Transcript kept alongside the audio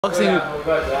Boxing.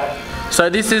 So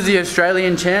this is the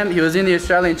Australian champ. He was in the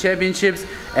Australian Championships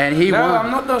and he won. No, I'm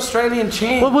not the Australian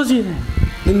champ. What was he then?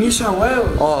 The New South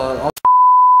Wales. Oh.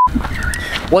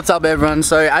 What's up everyone?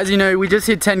 So as you know, we just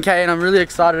hit 10k and I'm really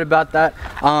excited about that.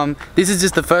 This is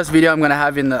just the first video I'm going to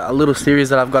have in a little series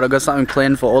that I've got. I've got something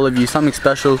planned for all of you, something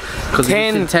special because we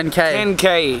hit 10k.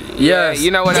 10k. Yes. Yeah,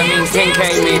 you know what that means?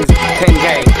 10k means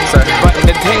 10k. So, but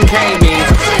the 10k means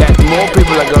that more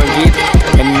people are going to get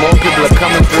and more people are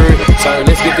coming through. So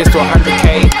let's get this to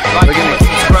 100k. Like, comment,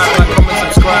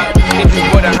 subscribe. Hit me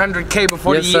for the 100k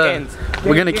before the year ends.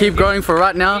 We're gonna keep growing for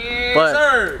right now,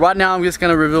 but right now I'm just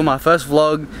gonna reveal my first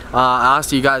vlog. I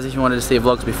asked you guys if you wanted to see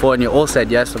vlogs before and you all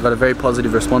said yes. I've got a very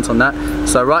positive response on that.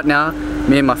 So right now,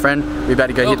 me and my friend, we're about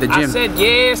to go hit the gym. I said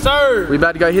yes sir. We're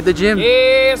about to go hit the gym.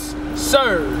 Yes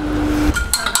sir.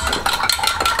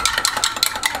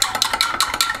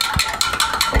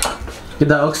 Get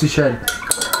that oxy shed.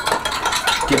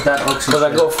 Get that oxy shed. Because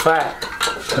I got fat.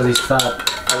 Because he's fat.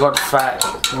 I got fat.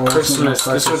 Oh, Christmas.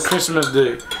 This is what Christmas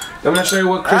do. I'm gonna show you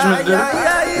what Christmas do.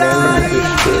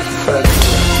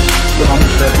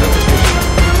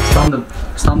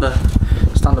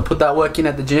 It's time to put that work in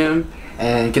at the gym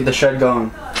and get the shed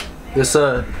going. Yes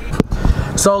sir.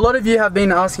 So a lot of you have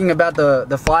been asking about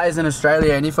the fires in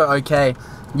Australia and if we're okay.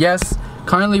 Yes,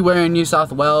 currently we're in New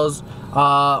South Wales,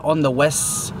 on the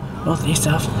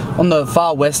on the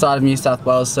far west side of New South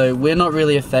Wales, so we're not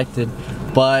really affected.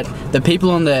 But the people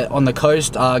on the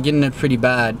coast are getting it pretty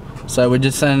bad. So we're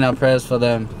just sending our prayers for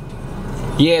them.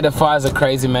 Yeah, the fires are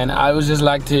crazy, man. I would just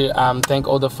like to thank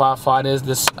all the firefighters.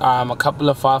 There's a couple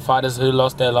of firefighters who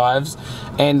lost their lives.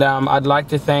 And I'd like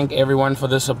to thank everyone for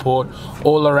the support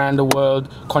all around the world,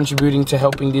 contributing to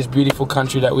helping this beautiful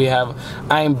country that we have.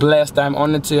 I am blessed. I'm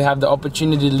honored to have the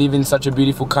opportunity to live in such a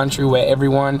beautiful country where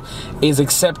everyone is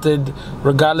accepted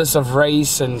regardless of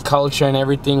race and culture and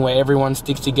everything, where everyone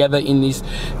sticks together in these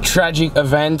tragic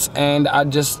events. And I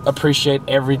just appreciate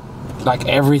everything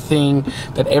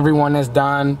that everyone has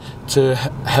done to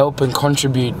help and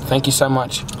contribute. Thank you so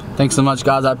much. Thanks so much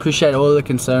guys. I appreciate all the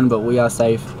concern, but we are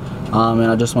safe. And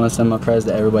I just want to send my prayers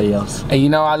to everybody else. And you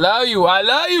know, I love you. I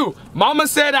love you. Mama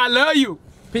said I love you.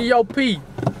 P.O.P.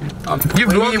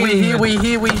 We here.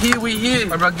 Hey,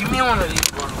 bro, give me one of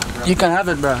these, bro. You can have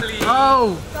it, bro. Please.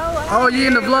 Oh, you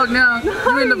in the vlog now. You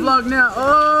in the vlog now.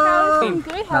 Oh.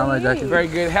 Good. How are you? Very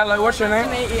good. Hello, what's your name?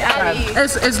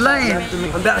 It's Lane.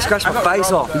 I'm about to scratch my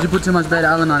face off. Did you put too much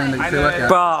beta-alanine in the pre-workout?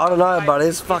 Bro, I don't know, but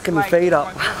it's fucking my feet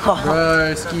up.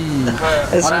 Bro, ski. I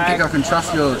don't think I can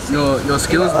trust your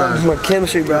skills, bro. My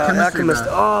chemistry, bro. Alchemist.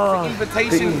 Oh.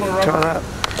 Invitation for try that.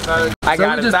 I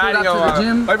got we just pulled up to the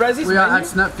gym. We are at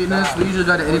Snap Fitness. We usually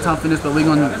go to Anytime Fitness, but we're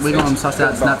gonna suss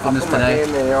out Snap Fitness today,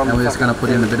 and we're just gonna put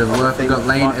in a bit of work. We got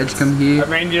Lane Edgecombe here.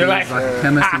 He's like a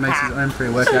chemist who makes his own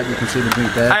pre-workout. You can see the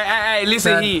drink there. Hey,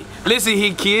 listen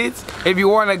here, kids. If you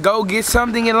wanna go get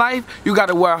something in life, you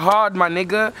gotta work hard, my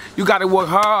nigga. You gotta work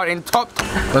hard and top.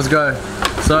 Let's go.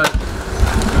 So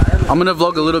I'm gonna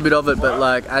vlog a little bit of it, but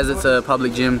like as it's a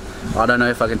public gym, I don't know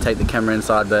if I can take the camera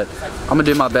inside, but I'm gonna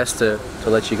do my best to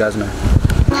let you guys know.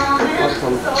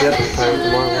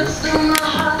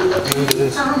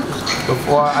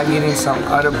 Before I get in some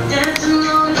other.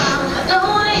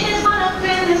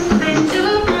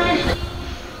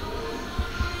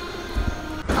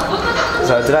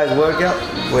 So today's workout,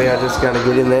 we are just going to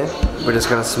get in there. We're just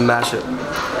going to smash it.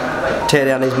 Tear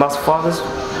down these muscle fibers,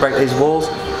 break these walls,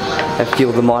 and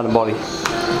fuel the mind and body.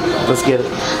 Let's get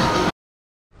it.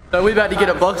 So we're about to get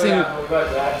a boxing.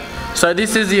 So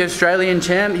this is the Australian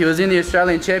champ. He was in the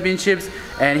Australian Championships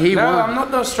and he won. No, I'm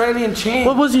not the Australian champ.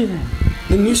 What was he then?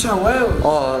 The New South Wales.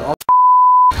 Oh.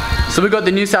 So we got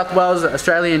the New South Wales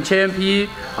Australian champ here.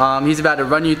 He's about to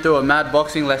run you through a mad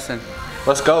boxing lesson.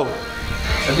 Let's go.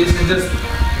 So this is just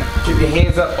keep your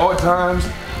hands up all times.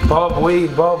 Bob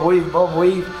weave, bob weave, bob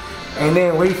weave, and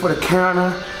then wait for the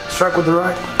counter. Strike with the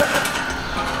right.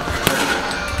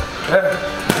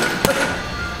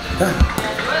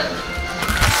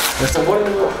 So what do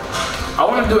you want? I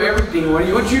want to do everything. What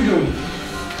you doing?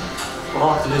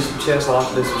 I'll have to do some chest, I'll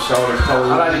have to do some shoulders.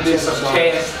 I like to do some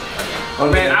chest. Oh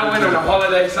man, I went on the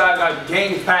holiday side, got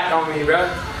gang packed on me, bro.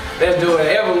 Let's do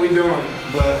whatever we doing.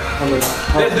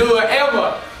 Let's do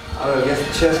whatever. I'm gonna get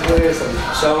some chest clear, some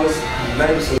shoulders,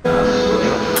 maybe some.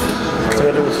 So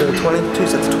we're gonna do 20, 2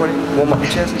 sets of 20. Warm up your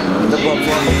chest, double up.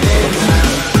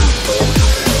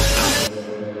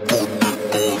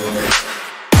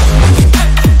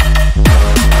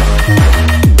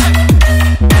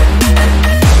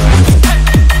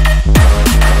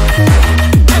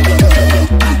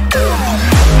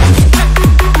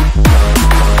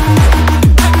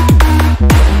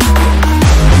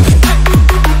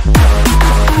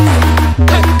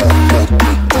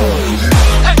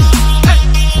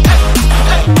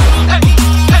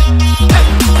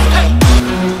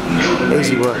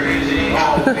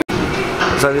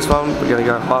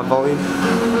 going to go high volume,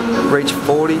 reach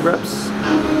 40 reps,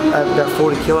 at about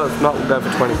 40 kilos. If not, we'll go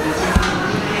for 20.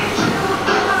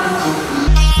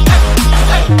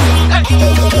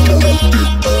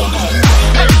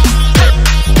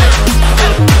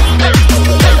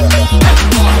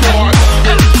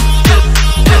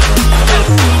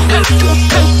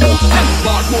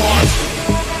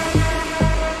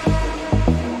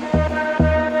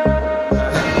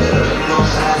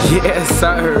 Yes,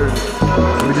 sir.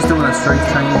 We're just doing a strength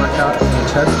training workout in the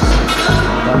chest.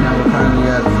 Right now we're currently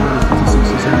at 40, 50,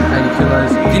 60, 70, 80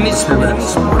 kilos. You need reps.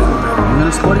 I'm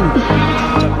gonna squat him.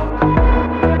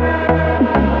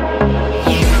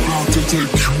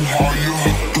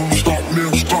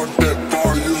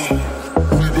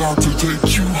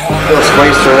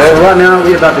 Right now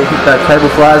we're about to hit that cable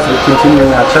flies. We're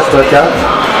continuing our chest workout.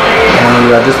 And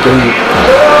we are just doing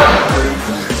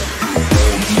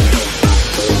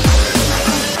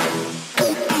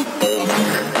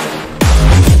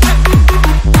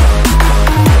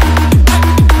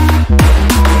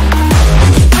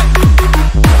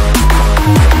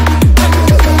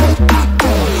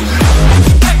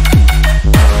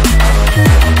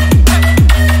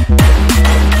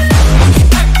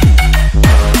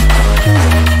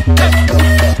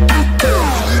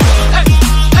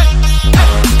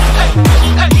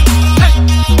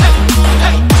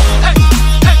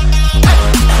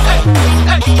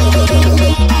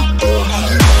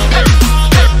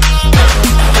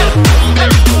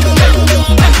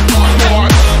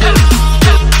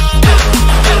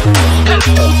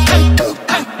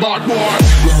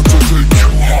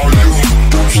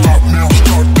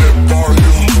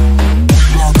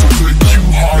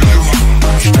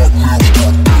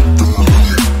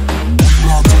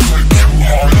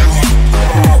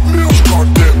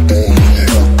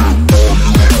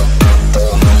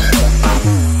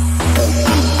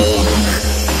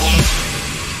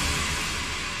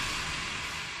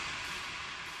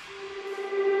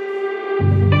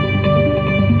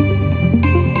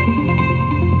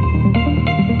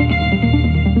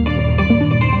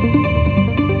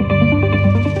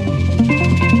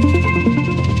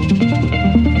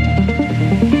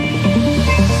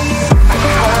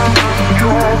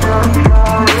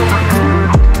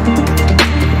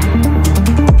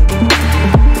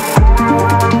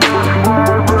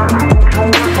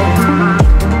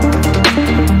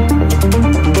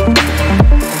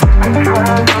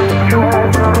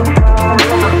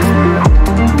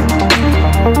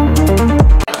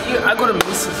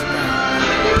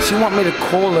She want me to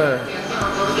call her.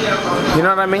 You know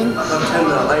what I mean? What?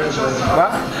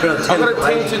 I'm gonna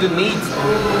tend to the needs.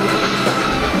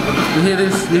 You hear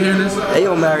this? You hear this? Hey,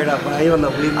 you're married up, man. You're on the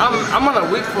wig. I'm on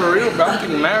a wig for real, bro. I'm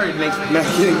getting married next.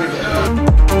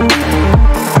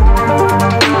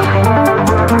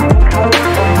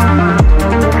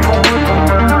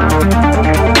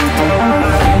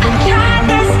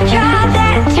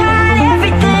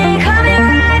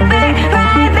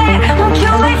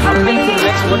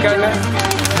 Workout now?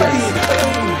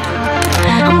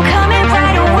 I'm coming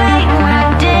right away,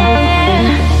 right in.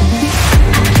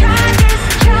 Try this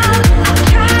job,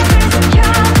 try this job, try this job, try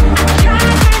this job.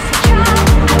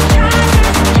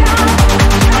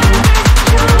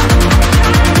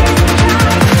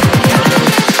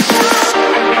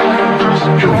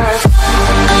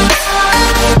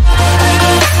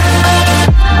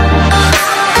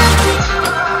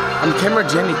 I'm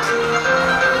cameragenic.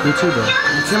 Me too, bro.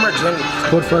 I'm cameragenic. It's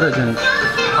called photogenic.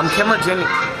 I'm cameragenic.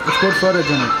 It's called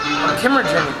photogenic. I'm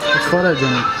cameragenic. It's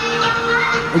photogenic.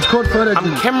 It's called photogenic.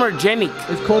 I'm cameragenic.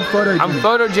 It's called photogenic. I'm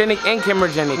photogenic and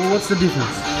cameragenic. Well, what's the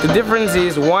difference? The difference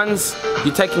is one's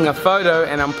you're taking a photo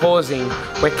and I'm pausing,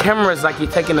 where camera's like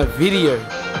you're taking a video.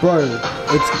 Bro,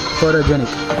 it's photogenic.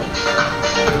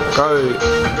 Bro,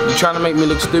 you're trying to make me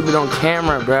look stupid on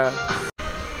camera, bro.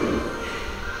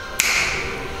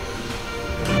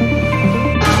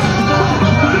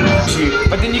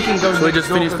 But then you can go. So we just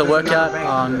finished the workout.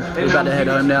 We're about to head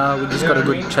home now. We just got a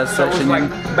good chest section in.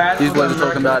 These boys are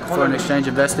talking about foreign exchange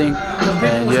investing,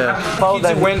 and yeah.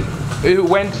 Who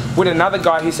went with another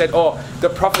guy? He said, "Oh, the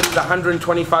profit is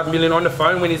 125 million on the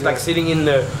phone when he's like sitting in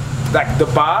the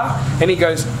bar," and he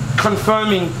goes,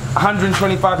 "Confirming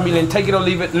 125 million. Take it or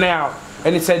leave it now."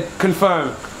 And it said,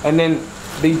 "Confirm," and then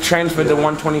they transferred the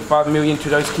 125 million to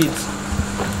those kids.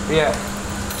 Yeah.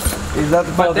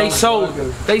 But they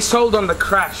sold on the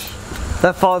crash.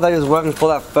 That father that he was working for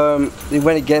that firm, he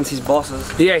went against his bosses.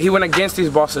 Yeah, he went against his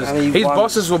bosses. His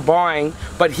bosses were buying,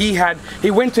 but he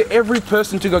went to every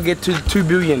person to go get to 2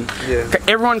 billion. Yeah.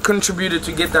 Everyone contributed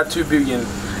to get that 2 billion.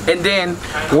 And then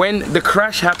when the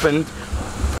crash happened,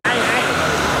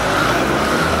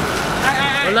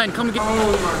 Lane, come and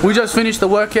get. We just finished the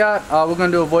workout. We're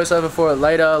gonna do a voiceover for it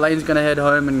later. Lane's gonna head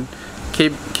home and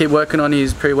keep working on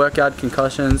his pre-workout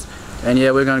concussions. And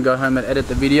yeah, we're gonna go home and edit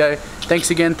the video.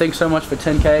 Thanks again. Thanks so much for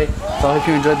 10K. So I hope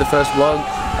you enjoyed the first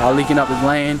vlog. Linking up with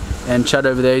Lane and Chad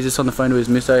over there. He's just on the phone to his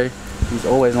misso. He's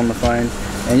always on the phone.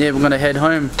 And yeah, we're gonna head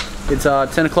home. It's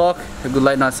 10 o'clock. A good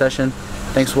late night session.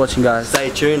 Thanks for watching, guys. Stay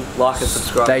tuned, like and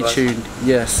subscribe. Stay guys. tuned.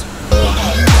 Yes.